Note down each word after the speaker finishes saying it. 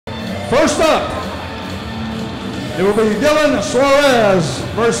First up, it will be Dylan Suarez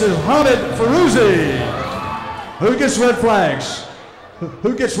versus Firouzi. Who gets red flags?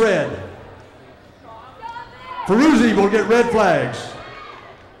 Who gets red? Firouzi will get red flags.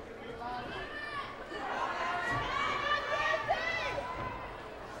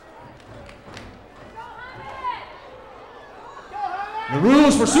 The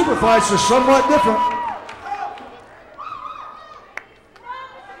rules for super fights are somewhat different.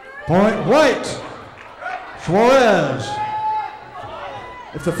 Point white, Suarez.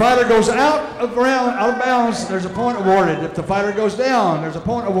 If the fighter goes out of bounds, there's a point awarded. If the fighter goes down, there's a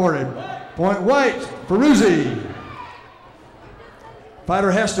point awarded. Point white, Firouzi.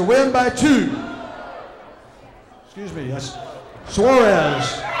 Fighter has to win by 2. Excuse me, that's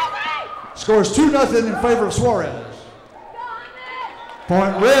Suarez. Scores 2-0 in favor of Suarez.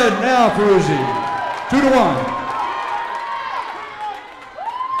 Point red now, Firouzi. 2-1.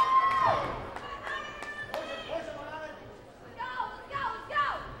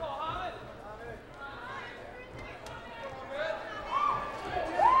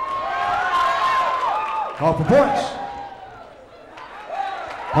 Call for points.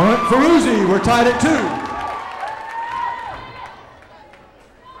 Point Firouzi, we're tied at 2.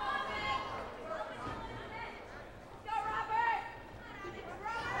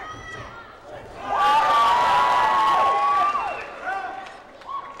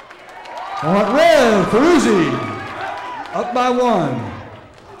 Point red, Firouzi, up by 1.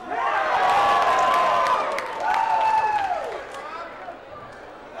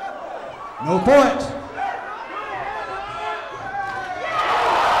 No point.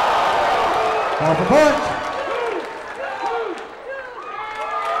 Call for point.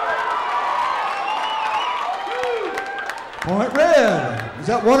 Point red. Is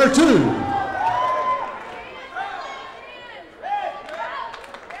that 1 or 2?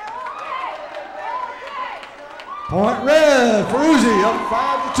 Point red. Firouzi up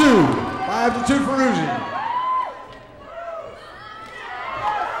 5-2. 5-2 Firouzi.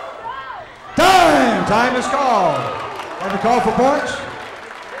 Time is called. Have a call for points?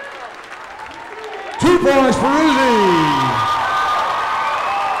 2 points, Firouzi.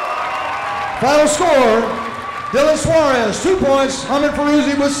 Final score, Dylan Suarez, 2 points,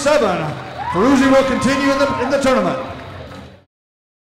 Firouzi with 7. Firouzi will continue in the tournament.